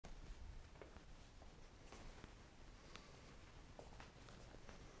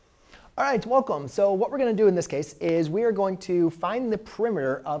All right, welcome. So what we're going to do in this case is we are going to find the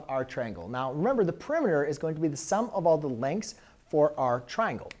perimeter of our triangle. Now remember, the perimeter is going to be the sum of all the lengths for our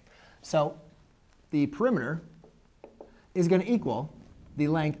triangle. So the perimeter is going to equal the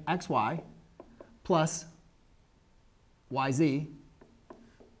length xy plus yz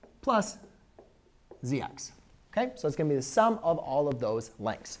plus zx. Okay, so it's going to be the sum of all of those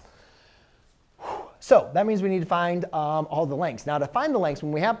lengths. So that means we need to find all the lengths. Now to find the lengths,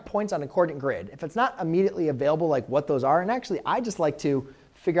 when we have points on a coordinate grid, if it's not immediately available like what those are, and actually I just like to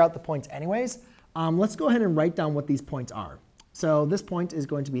figure out the points anyways, let's go ahead and write down what these points are. So this point is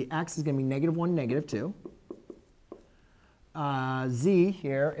going to be x is going to be -1, -2. Z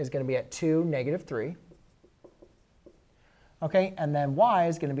here is going to be at 2, -3. Okay, and then y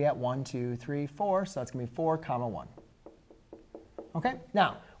is going to be at 1, 2, 3, 4. So that's going to be 4, 1. Okay,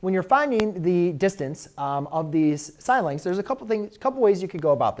 now when you're finding the distance of these side lengths, there's a couple ways you could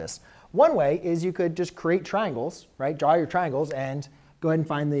go about this. One way is you could just create triangles, right? Draw your triangles and go ahead and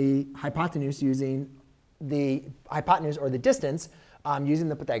find the hypotenuse using the hypotenuse or the distance using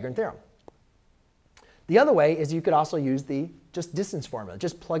the Pythagorean theorem. The other way is you could also use the just distance formula,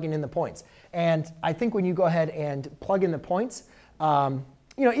 just plugging in the points. And I think when you go ahead and plug in the points,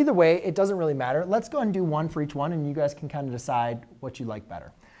 either way, it doesn't really matter. Let's go and do one for each one, and you guys can kind of decide what you like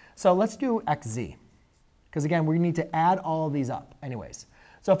better. So let's do xz, because again, we need to add all of these up anyways.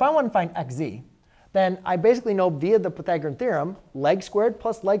 So if I want to find xz, then I basically know via the Pythagorean theorem, leg squared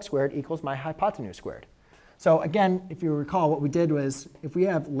plus leg squared equals my hypotenuse squared. So again, if you recall, what we did was if we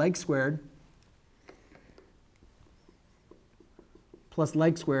have leg squared plus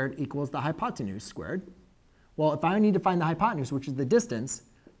leg squared equals the hypotenuse squared. Well, if I need to find the hypotenuse, which is the distance,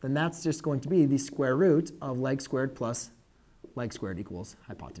 then that's just going to be the square root of leg squared plus leg squared equals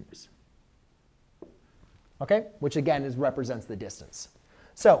hypotenuse. Okay, which again represents the distance.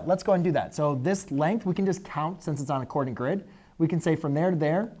 So let's go and do that. So this length, we can just count since it's on a coordinate grid. We can say from there to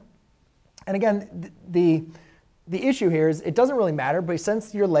there. And again, the issue here is it doesn't really matter, but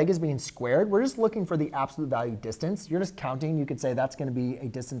since your leg is being squared, we're just looking for the absolute value distance. You're just counting. You could say that's going to be a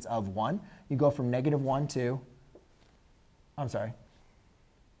distance of 1. You go from -1 to, -1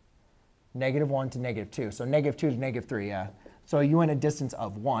 to -2. So -2 to -3, yeah. So you went a distance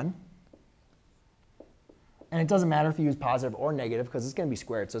of 1. And it doesn't matter if you use positive or negative, because it's going to be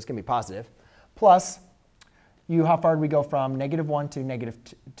squared, so it's going to be positive. Plus, how far did we go from -1 to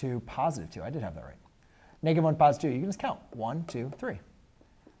 +2? I did have that right. -1, +2, you can just count. 1, 2, 3,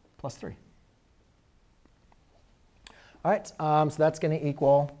 plus 3. All right, so that's going to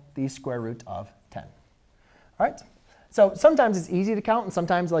equal the square root of 10. All right, so sometimes it's easy to count, and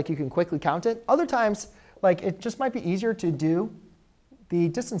sometimes you can quickly count it. Other times, it just might be easier to do the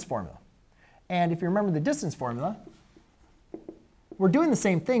distance formula. And if you remember the distance formula, we're doing the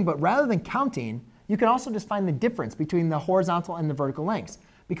same thing, but rather than counting, you can also just find the difference between the horizontal and the vertical lengths.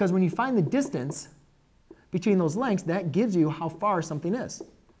 Because when you find the distance between those lengths, that gives you how far something is.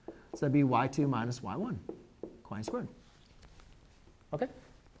 So that'd be y2 minus y1, quantity squared. OK?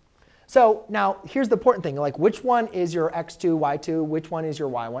 So now here's the important thing. Which one is your x2, y2? Which one is your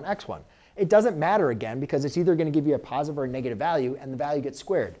y1, x1? It doesn't matter again, because it's either going to give you a positive or a negative value, and the value gets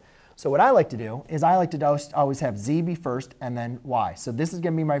squared. So what I like to do is I like to always have z be first and then y. So this is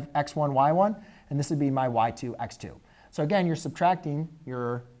going to be my x1, y1, and this would be my y2, x2. So again, you're subtracting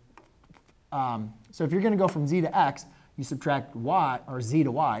your so if you're going to go from z to x, you subtract y, or z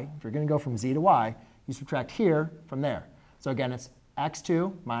to y. If you're going to go from z to y, you subtract here from there. So again, it's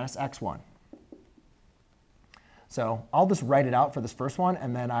x2 minus x1. So I'll just write it out for this first one,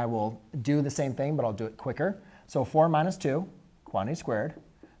 and then I will do the same thing, but I'll do it quicker. So 4 minus 2, quantity squared,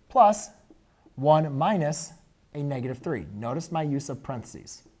 plus 1 minus a -3. Notice my use of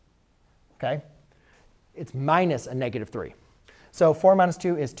parentheses. Okay? It's minus a -3. So 4 minus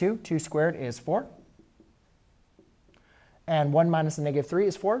 2 is 2. 2 squared is 4. And 1 minus a -3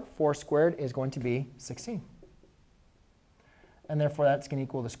 is 4. 4 squared is going to be 16. And therefore, that's going to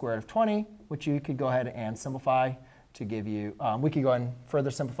equal the square root of 20, which you could go ahead and simplify to give you, we could go ahead and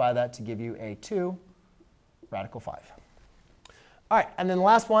further simplify that to give you a 2 radical 5. All right, and then the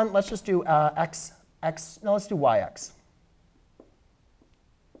last one, let's just do let's do yx.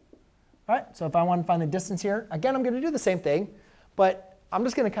 All right, so if I want to find the distance here, again, I'm going to do the same thing, but I'm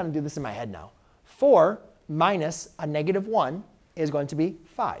just going to kind of do this in my head now. 4 minus a -1 is going to be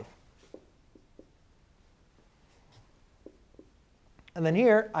 5. And then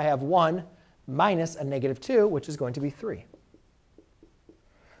here, I have 1 minus a -2, which is going to be 3.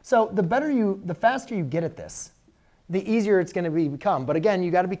 So the faster you get at this, the easier it's going to become. But again,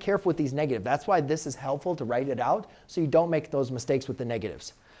 you got to be careful with these negatives. That's why this is helpful to write it out, so you don't make those mistakes with the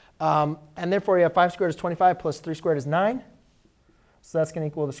negatives. And therefore, you have 5 squared is 25 plus 3 squared is 9. So that's going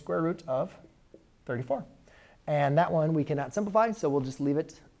to equal the square root of 34. And that one we cannot simplify, so we'll just leave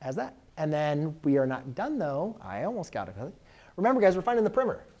it as that. And then we are not done, though. I almost got it. Remember, guys, we're finding the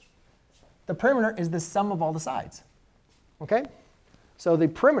perimeter. The perimeter is the sum of all the sides. OK? So the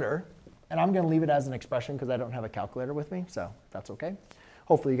perimeter, and I'm going to leave it as an expression because I don't have a calculator with me, so that's OK.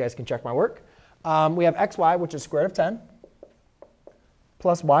 Hopefully, you guys can check my work. We have xy, which is square root of 10,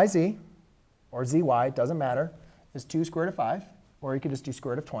 plus yz, or zy, doesn't matter, is 2 square root of 5. Or you could just do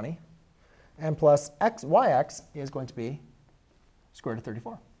square root of 20. And plus yx is going to be square root of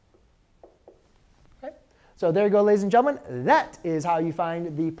 34. Okay? So there you go, ladies and gentlemen. That is how you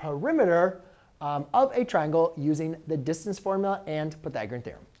find the perimeter of a triangle using the distance formula and Pythagorean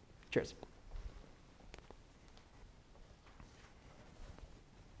theorem. Cheers.